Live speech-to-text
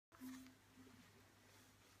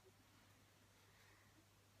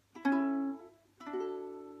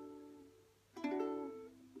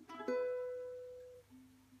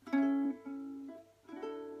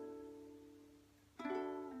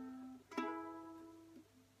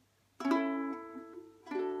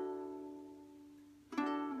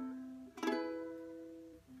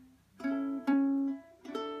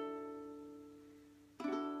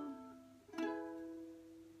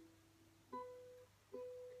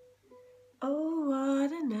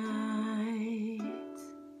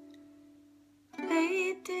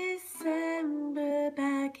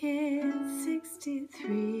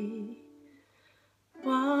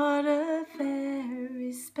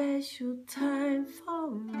time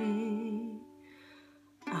for me.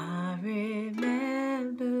 I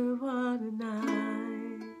remember what a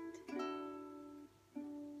night.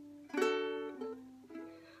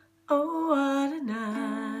 Oh, what a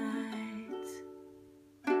night.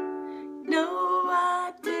 No,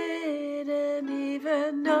 I didn't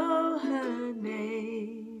even know her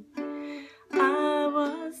name. I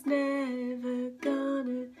was never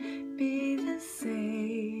gonna be the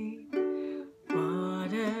same.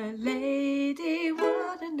 What a lady,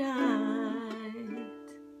 what a night.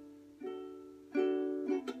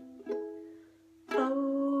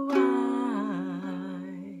 Oh, I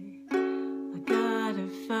got a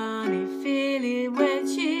funny feeling when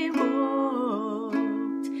she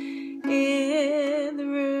walked in the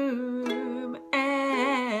room,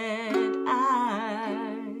 and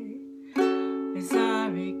as I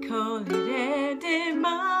recall, it ended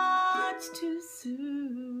much too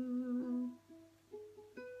soon.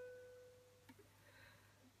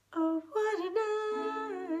 Oh, what a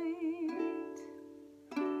night,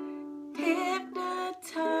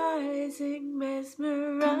 hypnotizing,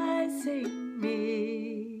 mesmerizing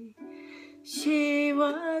me. She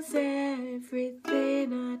was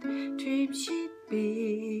everything I'd dreamed she'd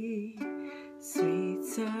be. Sweet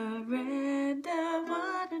surrender,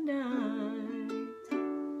 what a night.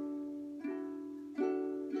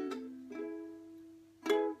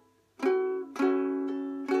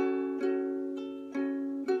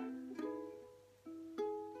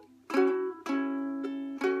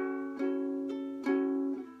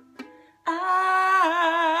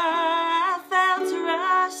 I felt a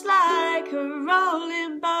rush like a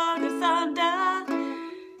rolling ball of thunder,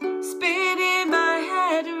 spinning my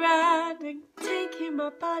head around and taking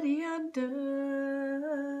my body under.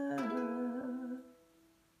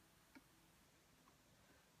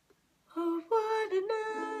 Oh, what a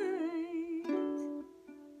night.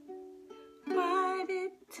 Why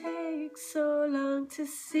did it take so long to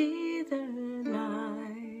see the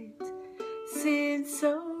light? Seemed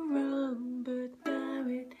so wrong, but now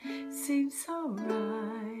it seems so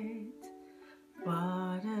right.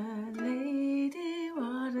 What a lady,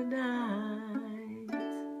 what a night.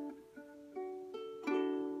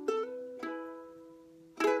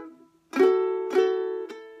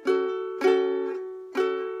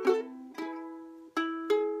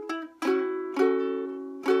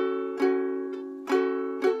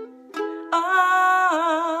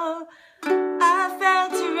 Oh, I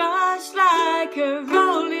felt a rush like a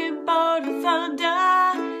rolling bolt of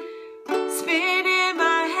thunder, spinning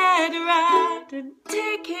my head around and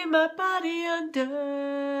taking my body under.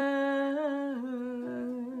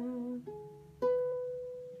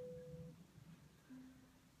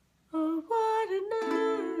 Oh, what a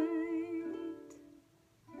night.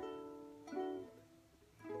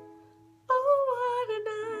 Oh, what a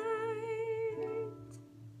night.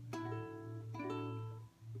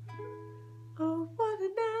 Oh, what a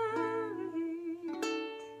night.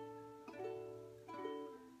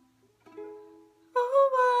 Oh,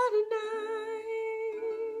 what a night.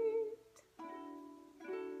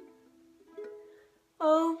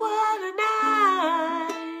 Oh, what